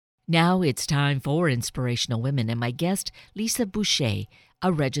Now it's time for Inspirational Women, and my guest, Lisa Boucher,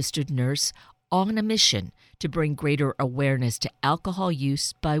 a registered nurse on a mission to bring greater awareness to alcohol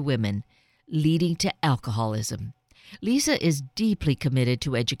use by women, leading to alcoholism. Lisa is deeply committed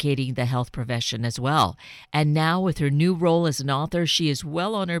to educating the health profession as well, and now with her new role as an author, she is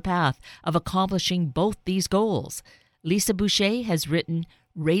well on her path of accomplishing both these goals. Lisa Boucher has written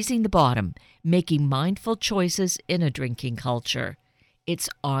Raising the Bottom, Making Mindful Choices in a Drinking Culture. It's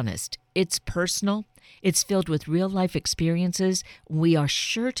honest, it's personal, it's filled with real-life experiences. We are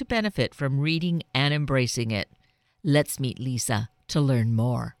sure to benefit from reading and embracing it. Let's meet Lisa to learn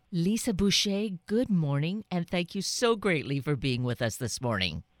more. Lisa Boucher, good morning, and thank you so greatly for being with us this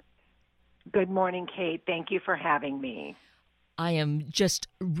morning. Good morning, Kate. Thank you for having me. I am just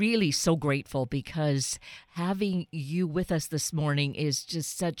really so grateful because having you with us this morning is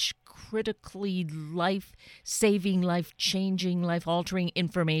just such critically life-saving, life-changing, life-altering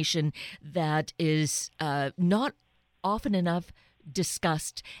information that is not often enough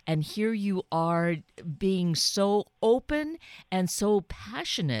discussed. And here you are being so open and so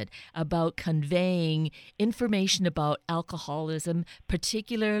passionate about conveying information about alcoholism,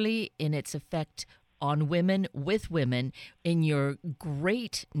 particularly in its effect on women, with women, in your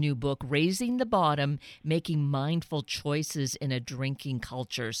great new book, Raising the Bottom, Making Mindful Choices in a Drinking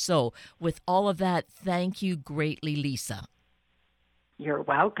Culture. So with all of that, thank you greatly, Lisa. You're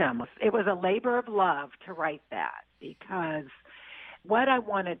welcome. It was a labor of love to write that because what I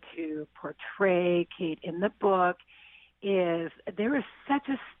wanted to portray, Kate, in the book is there is such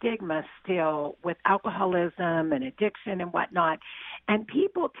a stigma still with alcoholism and addiction and whatnot. And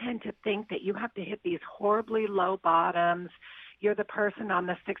people tend to think that you have to hit these horribly low bottoms. You're the person on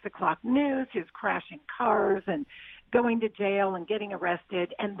the 6 o'clock news who's crashing cars and going to jail and getting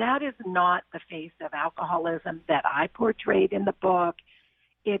arrested. And that is not the face of alcoholism that I portrayed in the book.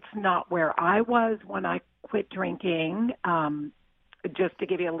 It's not where I was when I quit drinking. Just to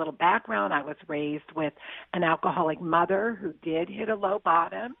give you a little background, I was raised with an alcoholic mother who did hit a low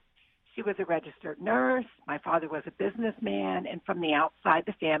bottom. She was a registered nurse. My father was a businessman, and from the outside,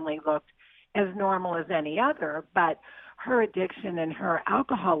 the family looked as normal as any other. But her addiction and her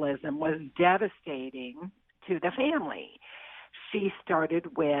alcoholism was devastating to the family. She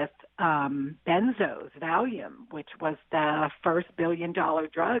started with benzos, Valium, which was the first billion-dollar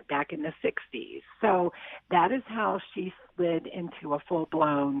drug back in the 60s. So that is how she slid into a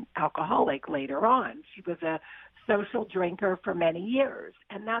full-blown alcoholic later on. She was a social drinker for many years,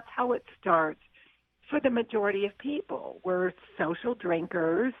 and that's how it starts for the majority of people. We're social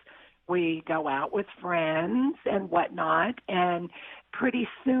drinkers. We go out with friends and whatnot, and pretty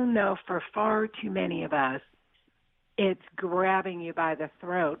soon, though, for far too many of us, it's grabbing you by the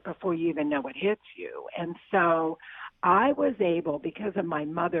throat before you even know it hits you. And so I was able, because of my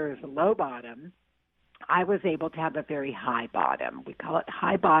mother's low bottom, I was able to have a very high bottom. We call it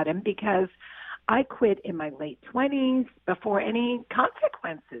high bottom because I quit in my late 20s before any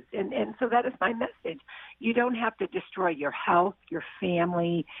consequences. And so that is my message. You don't have to destroy your health, your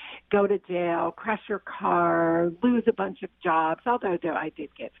family, go to jail, crash your car, lose a bunch of jobs, although I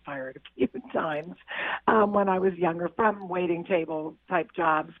did get fired a few times when I was younger from waiting table type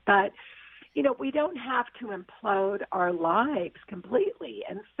jobs. But, you know, we don't have to implode our lives completely.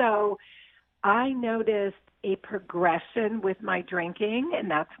 And so I noticed a progression with my drinking, and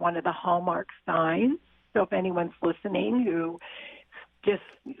that's one of the hallmark signs. So if anyone's listening who just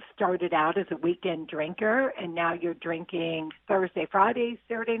started out as a weekend drinker and now you're drinking Thursday, Friday,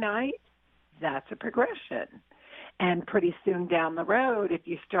 Saturday night, that's a progression. And pretty soon down the road, if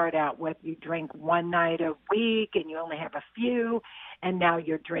you start out with you drink one night a week and you only have a few, and now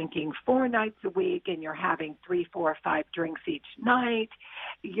you're drinking 4 nights a week and you're having 3, 4, 5 drinks each night,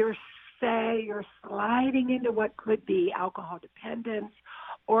 you're sliding into what could be alcohol dependence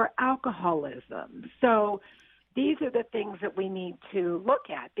or alcoholism. So these are the things that we need to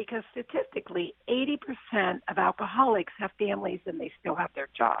look at because statistically 80% of alcoholics have families and they still have their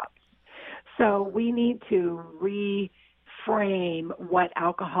jobs. So we need to reframe what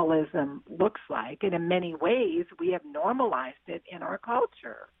alcoholism looks like. And in many ways, we have normalized it in our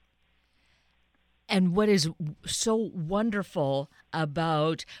culture. And what is so wonderful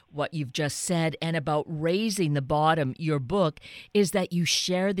about what you've just said and about Raising the Bottom, your book, is that you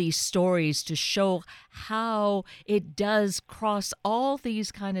share these stories to show how it does cross all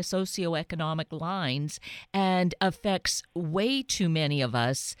these kind of socioeconomic lines and affects way too many of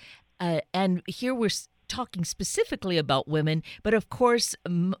us. And here we're talking specifically about women, but of course,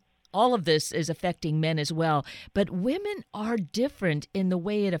 all of this is affecting men as well, but women are different in the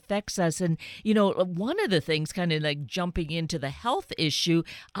way it affects us. And, one of the things, kind of like jumping into the health issue,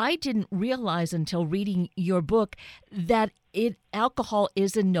 I didn't realize until reading your book that alcohol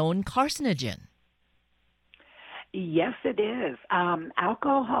is a known carcinogen. Yes, it is.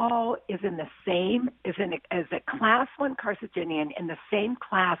 Alcohol is in the same, as a class 1 carcinogen in the same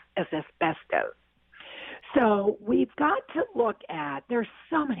class as asbestos. So we've got to look at, there's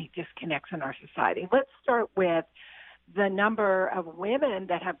so many disconnects in our society. Let's start with the number of women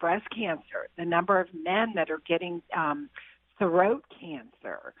that have breast cancer, the number of men that are getting throat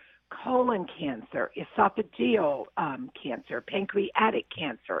cancer, colon cancer, esophageal cancer, pancreatic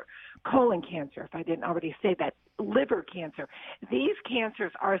cancer, colon cancer, if I didn't already say that, liver cancer. These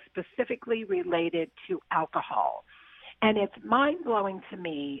cancers are specifically related to alcohol. And it's mind-blowing to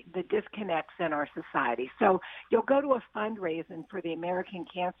me, the disconnects in our society. So you'll go to a fundraising for the American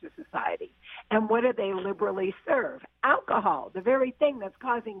Cancer Society, and what do they liberally serve? Alcohol, the very thing that's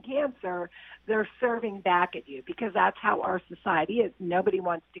causing cancer, they're serving back at you, because that's how our society is. Nobody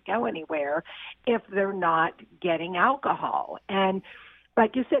wants to go anywhere if they're not getting alcohol. And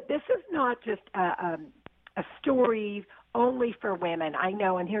like you said, this is not just a story only for women. I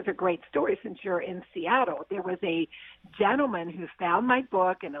know, and here's a great story since you're in Seattle. There was a gentleman who found my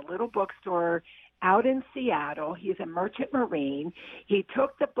book in a little bookstore out in Seattle. He's a merchant marine. He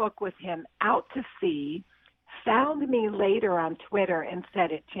took the book with him out to sea, found me later on Twitter and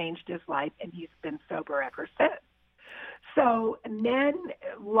said it changed his life, and he's been sober ever since. So men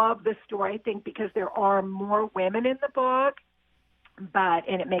love the story, I think, because there are more women in the book.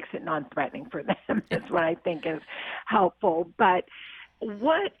 And it makes it non-threatening for them is what I think is helpful. But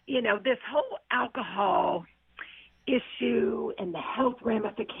this whole alcohol issue and the health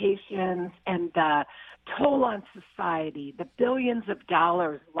ramifications and the toll on society, the billions of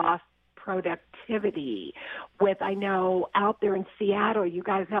dollars lost productivity with, I know out there in Seattle, you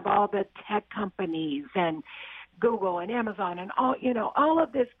guys have all the tech companies and Google and Amazon and all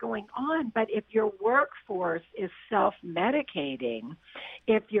of this going on. But if your workforce is self-medicating,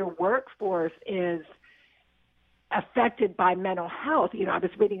 if your workforce is affected by mental health, I was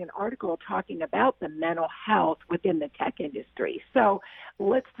reading an article talking about the mental health within the tech industry. So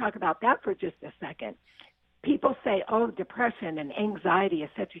let's talk about that for just a second. People say, depression and anxiety is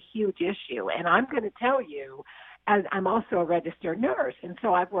such a huge issue. And I'm going to tell you, as I'm also a registered nurse, and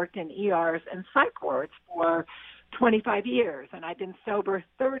so I've worked in ERs and psych wards for 25 years, and I've been sober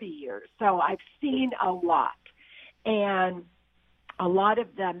 30 years. So I've seen a lot. And a lot of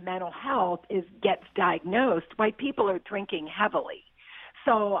the mental health gets diagnosed while people are drinking heavily.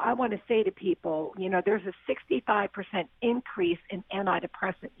 So I want to say to people, there's a 65% increase in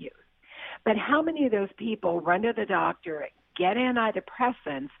antidepressant use. But how many of those people run to the doctor, get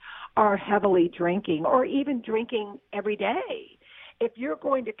antidepressants, are heavily drinking or even drinking every day? If you're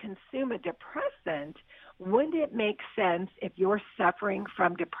going to consume a depressant, wouldn't it make sense if you're suffering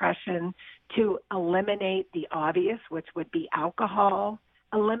from depression to eliminate the obvious, which would be alcohol?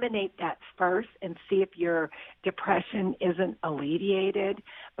 Eliminate that first and see if your depression isn't alleviated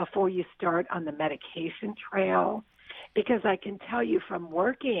before you start on the medication trail. Because I can tell you from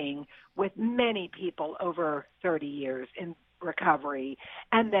working with many people over 30 years in recovery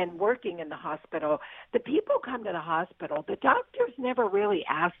and then working in the hospital, the people come to the hospital, the doctors never really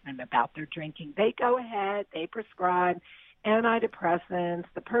ask them about their drinking. They go ahead, they prescribe antidepressants,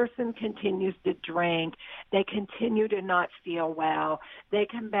 the person continues to drink, they continue to not feel well, they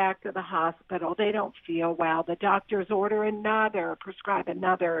come back to the hospital, they don't feel well, the doctors prescribe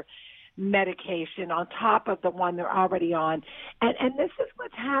another medication on top of the one they're already on. And this is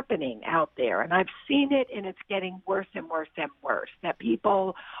what's happening out there. And I've seen it, and it's getting worse and worse and worse, that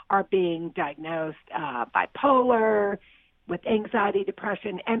people are being diagnosed bipolar, with anxiety,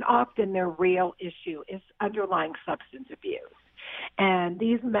 depression, and often their real issue is underlying substance abuse. And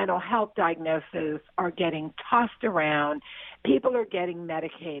these mental health diagnoses are getting tossed around. People are getting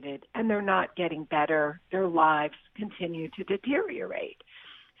medicated, and they're not getting better. Their lives continue to deteriorate.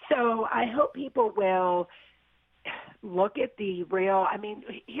 So I hope people will look at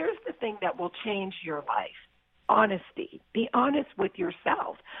here's the thing that will change your life. Honesty. Be honest with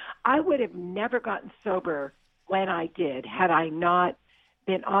yourself. I would have never gotten sober when I did had I not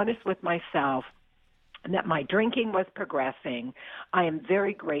been honest with myself that my drinking was progressing. I am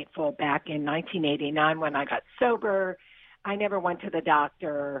very grateful back in 1989 when I got sober. I never went to the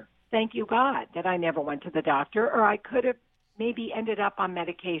doctor. Thank you, God, that I never went to the doctor, or I could have maybe ended up on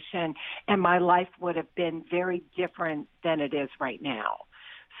medication and my life would have been very different than it is right now.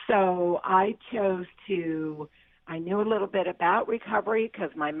 So I chose to I knew a little bit about recovery because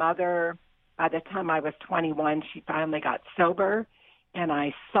my mother, by the time I was 21, she finally got sober, and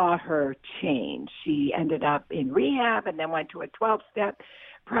I saw her change. She ended up in rehab and then went to a 12-step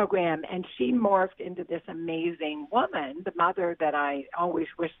program, and she morphed into this amazing woman, the mother that I always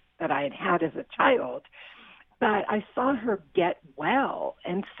wished that I had had as a child. But I saw her get well,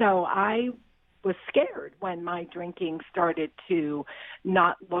 and so I was scared when my drinking started to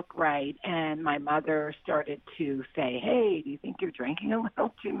not look right, and my mother started to say, hey, do you think you're drinking a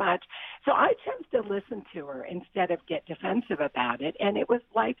little too much? So I chose to listen to her instead of get defensive about it, and it was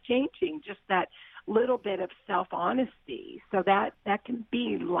life-changing, just that little bit of self-honesty. So that can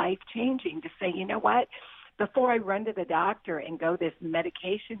be life-changing to say, you know what, before I run to the doctor and go this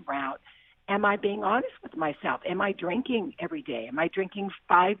medication route, am I being honest with myself? Am I drinking every day? Am I drinking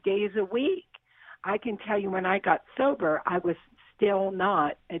 5 days a week? I can tell you when I got sober, I was still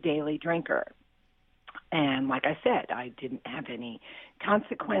not a daily drinker. And like I said, I didn't have any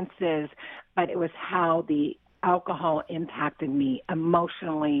consequences, but it was how the alcohol impacted me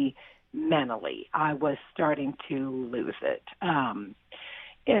emotionally, mentally. I was starting to lose it.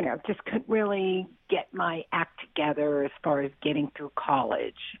 Just couldn't really get my act together as far as getting through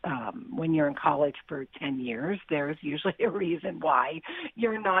college. When you're in college for 10 years, there's usually a reason why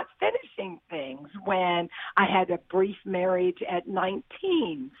you're not finishing things. When I had a brief marriage at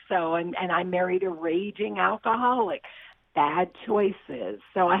 19, and I married a raging alcoholic, bad choices.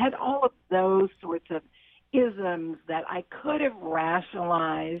 So I had all of those sorts of isms that I could have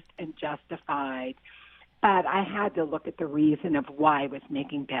rationalized and justified, but I had to look at the reason of why I was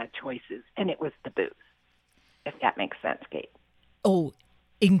making bad choices, and it was the booze, if that makes sense, Kate. Oh,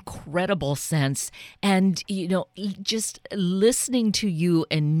 incredible sense. And, just listening to you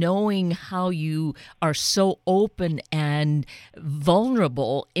and knowing how you are so open and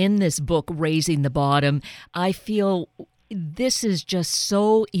vulnerable in this book, Raising the Bottom, I feel this is just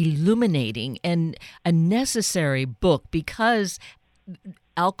so illuminating and a necessary book because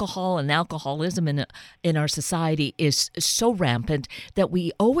alcohol and alcoholism in our society is so rampant that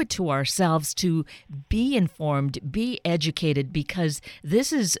we owe it to ourselves to be informed, be educated, because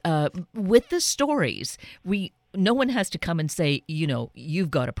this is with the stories. No one has to come and say,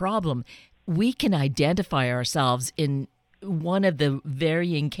 you've got a problem. We can identify ourselves in one of the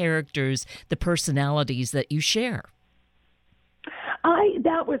varying characters, the personalities that you share.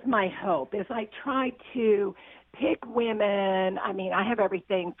 That was my hope, is I tried to pick women. I mean, I have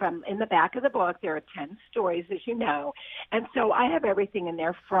everything from, in the back of the book, there are 10 stories, as you know. And so I have everything in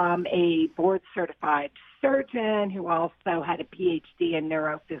there from a board-certified surgeon who also had a PhD in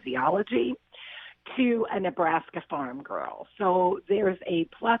neurophysiology to a Nebraska farm girl. So there's a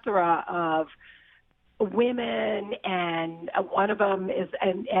plethora of women, and one of them is,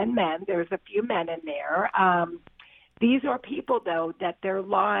 and men. There's a few men in there. These are people, though, that their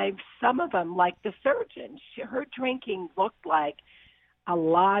lives, some of them, like the surgeon, her drinking looked like a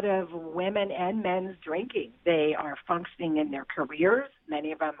lot of women and men's drinking. They are functioning in their careers.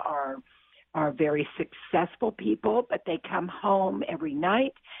 Many of them are very successful people, but they come home every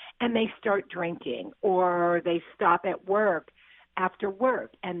night and they start drinking, or they stop at work after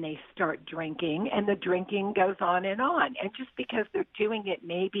work and they start drinking, and the drinking goes on. And just because they're doing it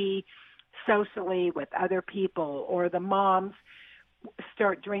maybe socially with other people, or the moms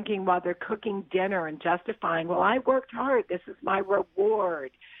start drinking while they're cooking dinner and justifying, well, I worked hard, this is my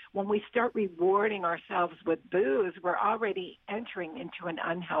reward. When we start rewarding ourselves with booze, we're already entering into an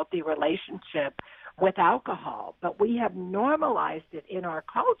unhealthy relationship with alcohol. But we have normalized it in our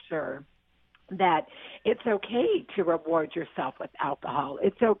culture that it's okay to reward yourself with alcohol.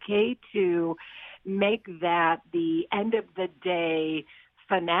 It's okay to make that the end of the day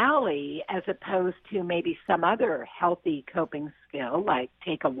finale, as opposed to maybe some other healthy coping skill, like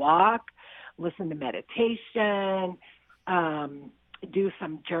take a walk, listen to meditation, do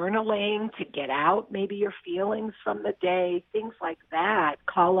some journaling to get out maybe your feelings from the day, things like that.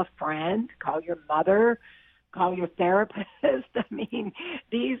 Call a friend, call your mother, call your therapist. I mean,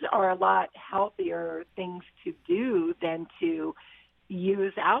 these are a lot healthier things to do than to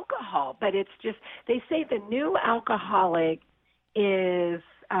use alcohol. But it's just, they say the new alcoholic is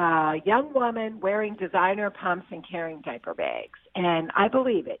a young woman wearing designer pumps and carrying diaper bags. And I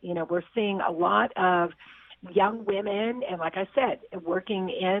believe it. We're seeing a lot of young women, and like I said, working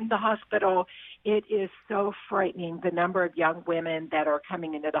in the hospital, it is so frightening, the number of young women that are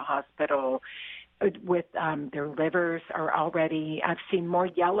coming into the hospital with their livers are already, I've seen more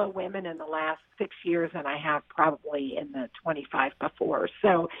yellow women in the last 6 years than I have probably in the 25 before.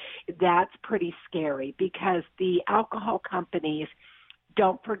 So that's pretty scary, because the alcohol companies,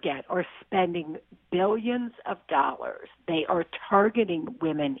 don't forget, are spending billions of dollars. They are targeting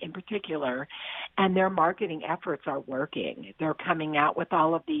women in particular, and their marketing efforts are working. They're coming out with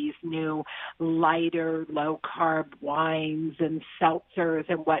all of these new lighter, low-carb wines and seltzers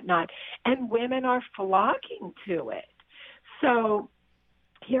and whatnot, and women are flocking to it. So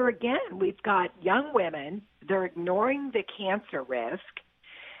here again, we've got young women. They're ignoring the cancer risk.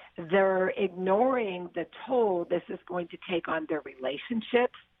 They're ignoring the toll this is going to take on their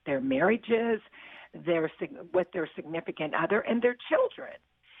relationships, their marriages, with their significant other, and their children.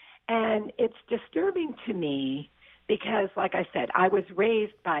 And it's disturbing to me because, like I said, I was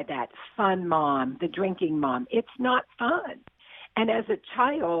raised by that fun mom, the drinking mom. It's not fun. And as a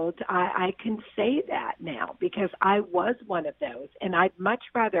child, I can say that now because I was one of those. And I'd much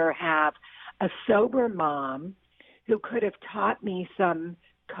rather have a sober mom who could have taught me some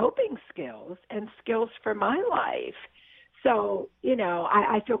coping skills and skills for my life. So,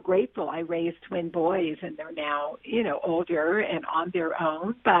 I feel grateful. I raised twin boys and they're now, older and on their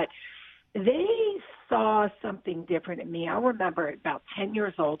own, but they saw something different in me. I remember at about 10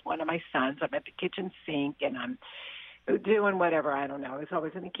 years old, one of my sons, I'm at the kitchen sink and I'm doing whatever, I don't know. I was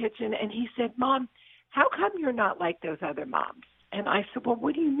always in the kitchen. And he said, Mom, how come you're not like those other moms? And I said, well,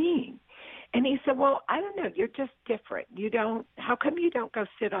 what do you mean? And he said, well, I don't know. You're just different. How come you don't go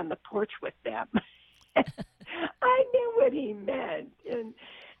sit on the porch with them? I knew what he meant.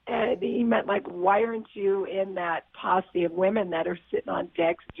 And he meant, like, why aren't you in that posse of women that are sitting on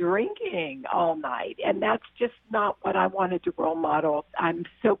decks drinking all night? And that's just not what I wanted to role model. I'm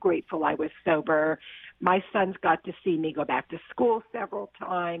so grateful I was sober. My sons got to see me go back to school several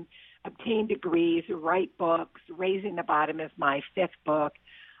times, obtain degrees, write books. Raising the Bottom is my 5th book.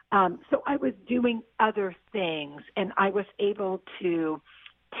 So I was doing other things, and I was able to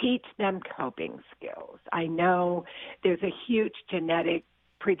teach them coping skills. I know there's a huge genetic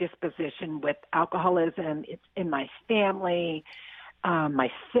predisposition with alcoholism. It's in my family. My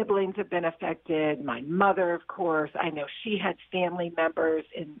siblings have been affected. My mother, of course, I know she had family members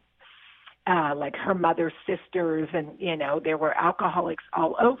in like her mother's sisters, and, there were alcoholics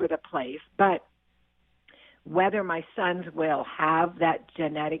all over the place. But whether my sons will have that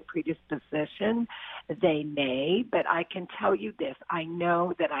genetic predisposition, they may, but I can tell you this. I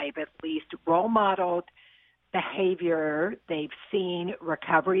know that I've at least role modeled behavior. They've seen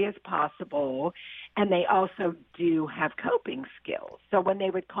recovery as possible, and they also do have coping skills. So when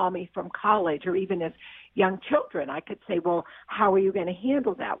they would call me from college or even as young children, I could say, well, how are you going to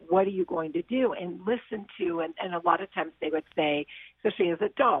handle that? What are you going to do? And listen to, and a lot of times they would say, especially as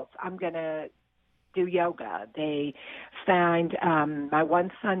adults, I'm going to do yoga. They find my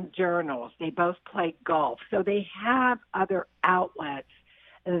one son journals. They both play golf. So they have other outlets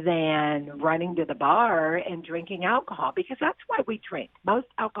than running to the bar and drinking alcohol, because that's why we drink. Most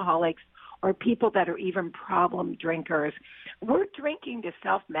alcoholics or people that are even problem drinkers, we're drinking to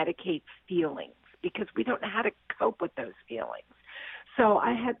self-medicate feelings because we don't know how to cope with those feelings. So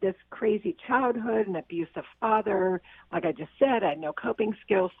I had this crazy childhood, an abusive father. Like I just said, I had no coping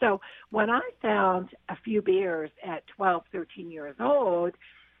skills. So when I found a few beers at 12, 13 years old,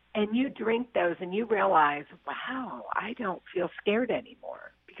 and you drink those and you realize, wow, I don't feel scared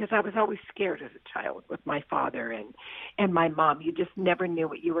anymore, because I was always scared as a child with my father and my mom. You just never knew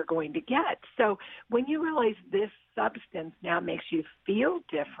what you were going to get. So when you realize this substance now makes you feel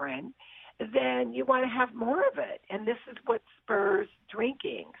different, then you want to have more of it. And this is what spurs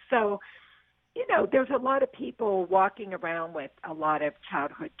drinking. So, there's a lot of people walking around with a lot of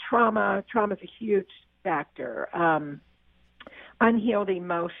childhood trauma. Trauma is a huge factor. Unhealed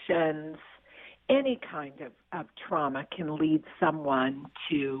emotions, any kind of trauma can lead someone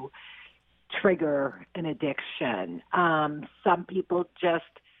to trigger an addiction. Some people just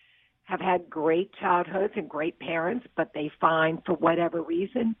have had great childhoods and great parents, but they find for whatever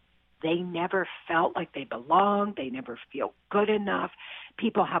reason they never felt like they belonged. They never feel good enough.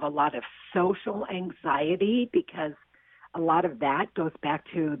 People have a lot of social anxiety because a lot of that goes back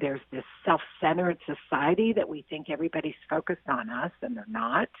to there's this self-centered society that we think everybody's focused on us, and they're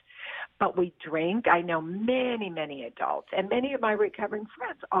not. But we drink. I know many, many adults, and many of my recovering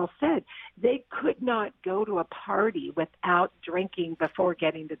friends all said they could not go to a party without drinking before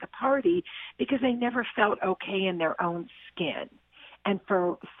getting to the party because they never felt okay in their own skin. And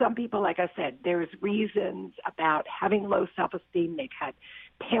for some people, like I said, there's reasons about having low self-esteem. They've had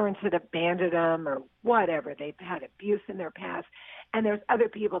parents that abandoned them or whatever. They've had abuse in their past. And there's other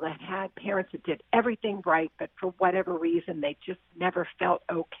people that had parents that did everything right, but for whatever reason, they just never felt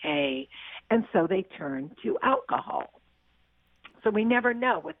okay. And so they turn to alcohol. So we never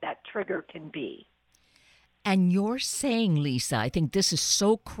know what that trigger can be. And you're saying, Lisa, I think this is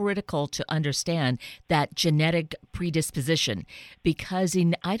so critical to understand that genetic predisposition, because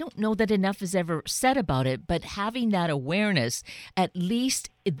I don't know that enough is ever said about it, but having that awareness at least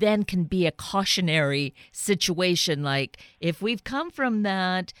it then can be a cautionary situation. Like, if we've come from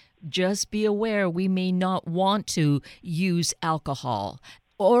that, just be aware we may not want to use alcohol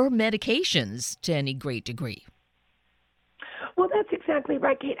or medications to any great degree. Well, that's exactly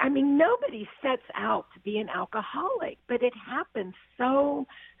right, Kate. I mean, nobody sets out to be an alcoholic, but it happens so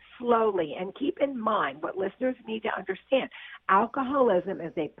slowly. And keep in mind what listeners need to understand. Alcoholism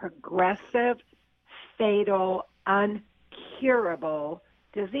is a progressive, fatal, uncurable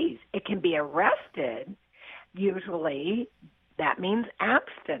disease. It can be arrested. Usually that means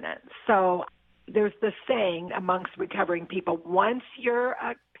abstinence. So there's the saying amongst recovering people, once you're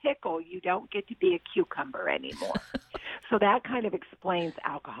a pickle, you don't get to be a cucumber anymore. So that kind of explains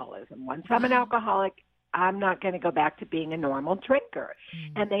alcoholism. Once I'm an alcoholic, I'm not going to go back to being a normal drinker.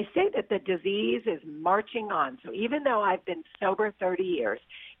 And they say that the disease is marching on. So even though I've been sober 30 years,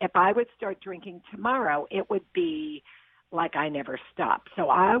 if I would start drinking tomorrow, it would be like I never stopped. So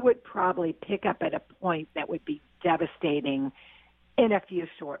I would probably pick up at a point that would be devastating in a few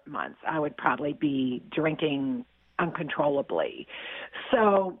short months. I would probably be drinking uncontrollably.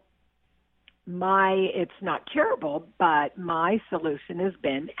 So it's not curable, but my solution has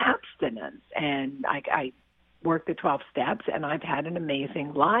been abstinence. And I worked the 12 steps, and I've had an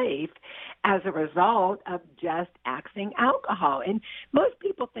amazing life as a result of just axing alcohol. And most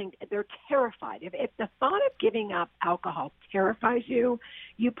people think they're terrified. If the thought of giving up alcohol terrifies you,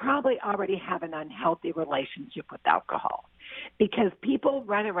 you probably already have an unhealthy relationship with alcohol. Because people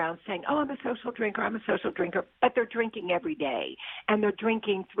run around saying, oh, I'm a social drinker, but they're drinking every day. And they're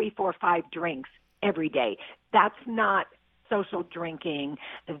drinking 3, 4, 5 drinks every day. That's not social drinking.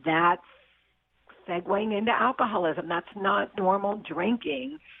 That's segueing into alcoholism. That's not normal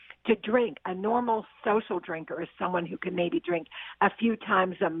drinking. To drink, a normal social drinker is someone who can maybe drink a few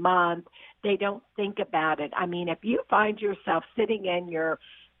times a month. They don't think about it. I mean, if you find yourself sitting in your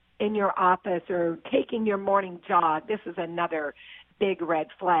office or taking your morning jog, this is another big red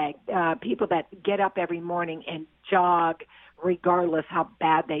flag. People that get up every morning and jog regardless how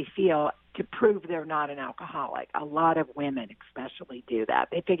bad they feel to prove they're not an alcoholic. A lot of women especially do that.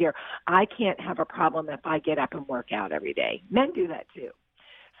 They figure, I can't have a problem if I get up and work out every day. Men do that too.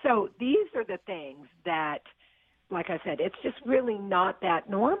 So these are the things that, like I said, it's just really not that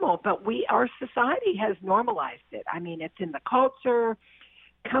normal, but our society has normalized it. I mean, it's in the culture.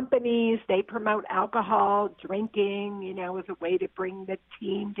 Companies, they promote alcohol, drinking, as a way to bring the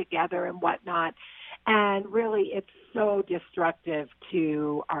team together and whatnot. And really, it's so destructive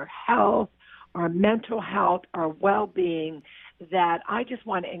to our health, our mental health, our well-being, that I just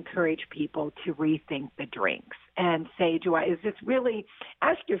want to encourage people to rethink the drinks and say,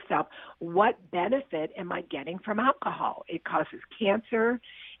 ask yourself, what benefit am I getting from alcohol? It causes cancer.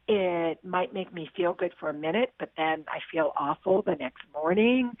 It might make me feel good for a minute, but then I feel awful the next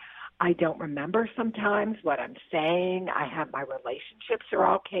morning. I don't remember sometimes what I'm saying. My relationships are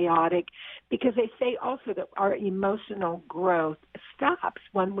all chaotic, because they say also that our emotional growth stops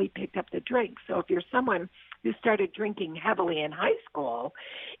when we pick up the drink. So if you're someone who started drinking heavily in high school,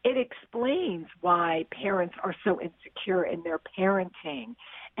 it explains why parents are so insecure in their parenting,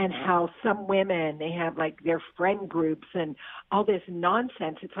 and how some women, they have like their friend groups and all this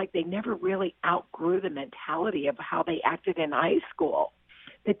nonsense. It's like they never really outgrew the mentality of how they acted in high school.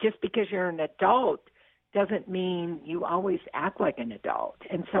 That just because you're an adult doesn't mean you always act like an adult.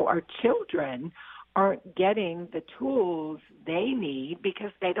 And so our children aren't getting the tools they need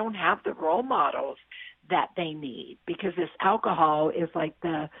because they don't have the role models that they need, because this alcohol is like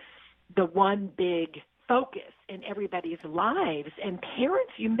the one big focus in everybody's lives. And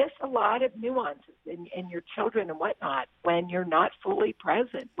parents, you miss a lot of nuances in your children and whatnot when you're not fully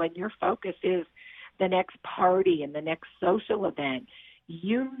present, when your focus is the next party and the next social event.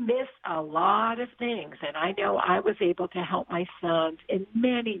 You miss a lot of things. And I know I was able to help my sons in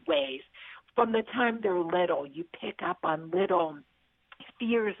many ways. From the time they're little, you pick up on little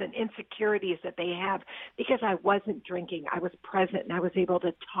fears and insecurities that they have because I wasn't drinking. I was present, and I was able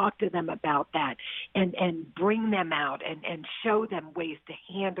to talk to them about that and bring them out and show them ways to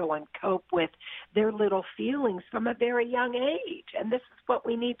handle and cope with their little feelings from a very young age. And this is what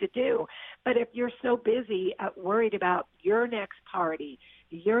we need to do. But if you're so busy worried about your next party,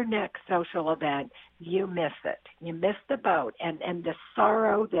 your next social event, you miss it. You miss the boat. And the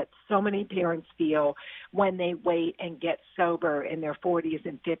sorrow that so many parents feel when they wait and get sober in their 40s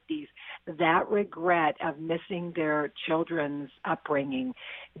and 50s, that regret of missing their children's upbringing,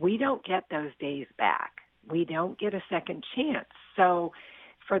 we don't get those days back. we don't get a second chance. So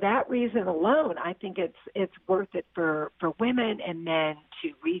for that reason alone, I think it's worth it for women and men to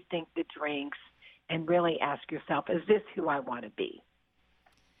rethink the drinks and really ask yourself, is this who I want to be?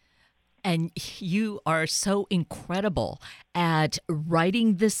 And you are so incredible at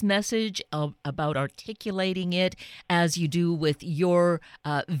writing this message, about articulating it, as you do with your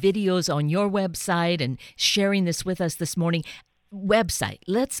videos on your website and sharing this with us this morning. Website.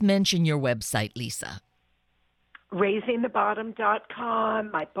 Let's mention your website, Lisa.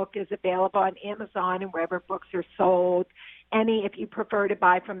 RaisingTheBottom.com. My book is available on Amazon and wherever books are sold. If you prefer to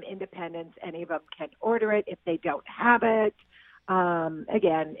buy from independents, any of them can order it if they don't have it.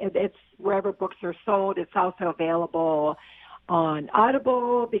 Again, it's wherever books are sold. It's also available on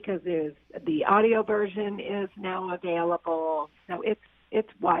Audible because the audio version is now available. So it's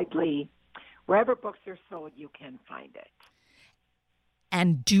widely, wherever books are sold, you can find it.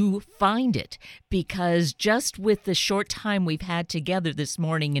 And do find it, because just with the short time we've had together this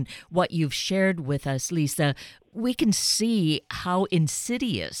morning and what you've shared with us, Lisa, we can see how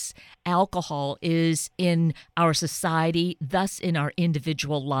insidious alcohol is in our society, thus in our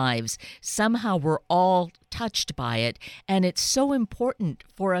individual lives. Somehow we're all touched by it, and it's so important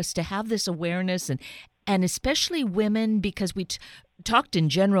for us to have this awareness, and especially women, because we talked in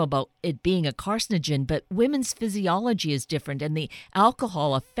general about it being a carcinogen, but women's physiology is different and the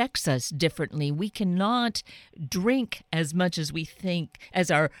alcohol affects us differently. We cannot drink as much as we think as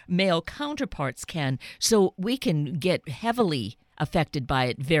our male counterparts can, so we can get heavily affected by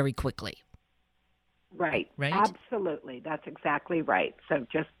it very quickly. Right. Right? Absolutely. That's exactly right. So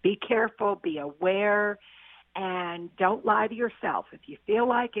just be careful, be aware, and don't lie to yourself. If you feel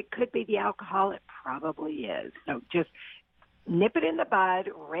like it could be the alcohol, it probably is. So just nip it in the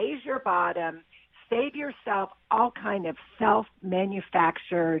bud, raise your bottom, save yourself all kind of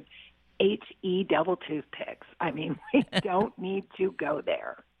self-manufactured HE devil toothpicks. I mean, we don't need to go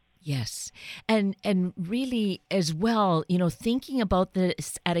there. Yes. And really as well, thinking about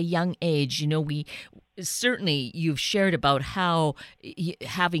this at a young age, we certainly, you've shared about how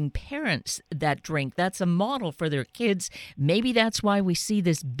having parents that drink, that's a model for their kids. Maybe that's why we see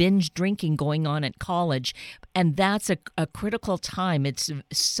this binge drinking going on at college. And that's a critical time. It's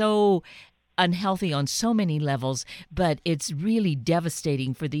so unhealthy on so many levels, but it's really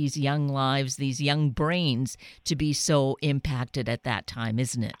devastating for these young lives, these young brains to be so impacted at that time,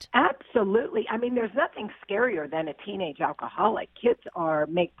 isn't it? Absolutely. I mean, there's nothing scarier than a teenage alcoholic. Kids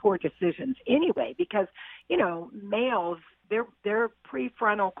make poor decisions anyway because, males, their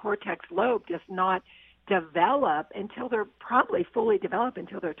prefrontal cortex lobe does not develop until they're probably fully developed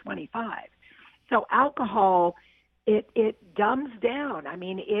until they're 25. So alcohol, it dumbs down. I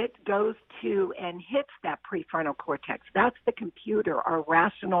mean, it goes to and hits that prefrontal cortex. That's the computer, our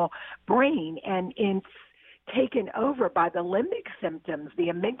rational brain, and it's taken over by the limbic symptoms. The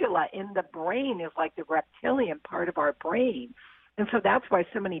amygdala in the brain is like the reptilian part of our brain. And so that's why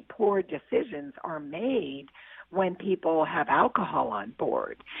so many poor decisions are made when people have alcohol on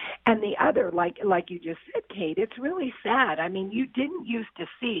board. And the other, like you just said, Kate, it's really sad. I mean, you didn't used to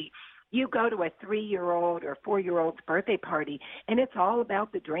see, you go to a 3-year-old or 4-year-old's birthday party, and it's all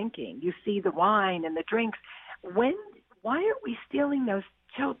about the drinking. You see the wine and the drinks. Why aren't we stealing those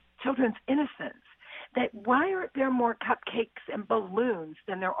children's innocence? Why aren't there more cupcakes and balloons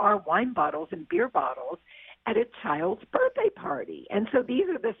than there are wine bottles and beer bottles at a child's birthday party? And so these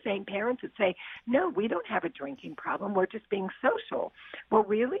are the same parents that say, no, we don't have a drinking problem. We're just being social. Well,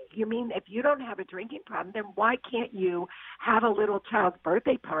 really? You mean if you don't have a drinking problem, then why can't you have a little child's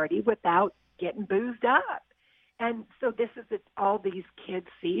birthday party without getting boozed up? And so this is all these kids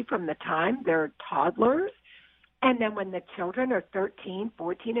see from the time they're toddlers. And then when the children are 13,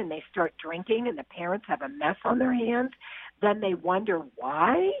 14, and they start drinking and the parents have a mess on their hands, then they wonder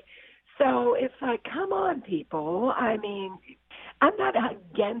why. So it's like, come on, people. I mean, I'm not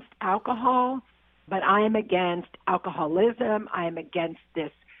against alcohol, but I am against alcoholism. I am against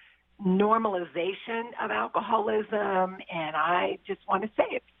this normalization of alcoholism. And I just want to say,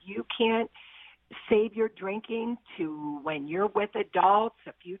 if you can't save your drinking to when you're with adults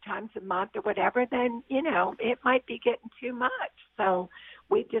a few times a month or whatever, then, it might be getting too much. So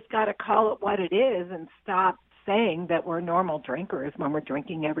we've just got to call it what it is and stop saying that we're normal drinkers when we're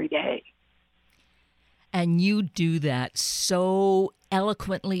drinking every day. And you do that so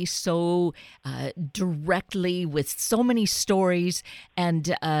eloquently, so directly, with so many stories. And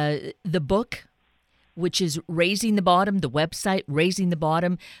the book, which is Raising the Bottom, the website, Raising the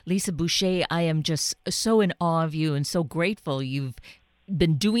Bottom. Lisa Boucher, I am just so in awe of you and so grateful you've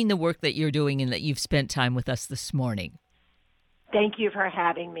been doing the work that you're doing and that you've spent time with us this morning. Thank you for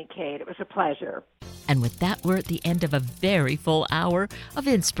having me, Kate. It was a pleasure. And with that, we're at the end of a very full hour of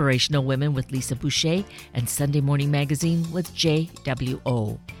Inspirational Women with Lisa Boucher and Sunday Morning Magazine with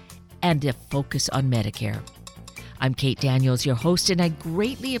JWO, and a focus on Medicare. I'm Kate Daniels, your host, and I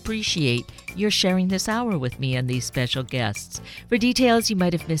greatly appreciate your sharing this hour with me and these special guests. For details you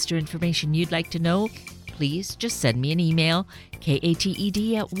might have missed or information you'd like to know, please just send me an email,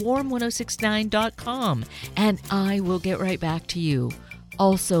 kated@warm1069.com, and I will get right back to you.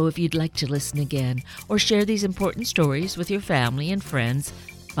 Also, if you'd like to listen again or share these important stories with your family and friends,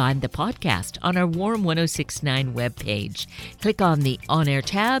 find the podcast on our Warm 1069 webpage. Click on the On Air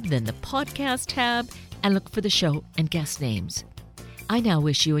tab, then the podcast tab, and look for the show and guest names. I now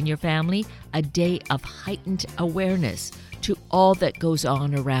wish you and your family a day of heightened awareness to all that goes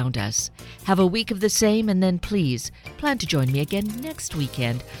on around us. Have a week of the same, and then please plan to join me again next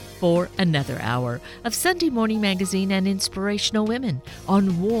weekend for another hour of Sunday Morning Magazine and Inspirational Women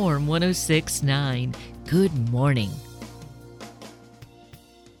on Warm 1069. Good morning.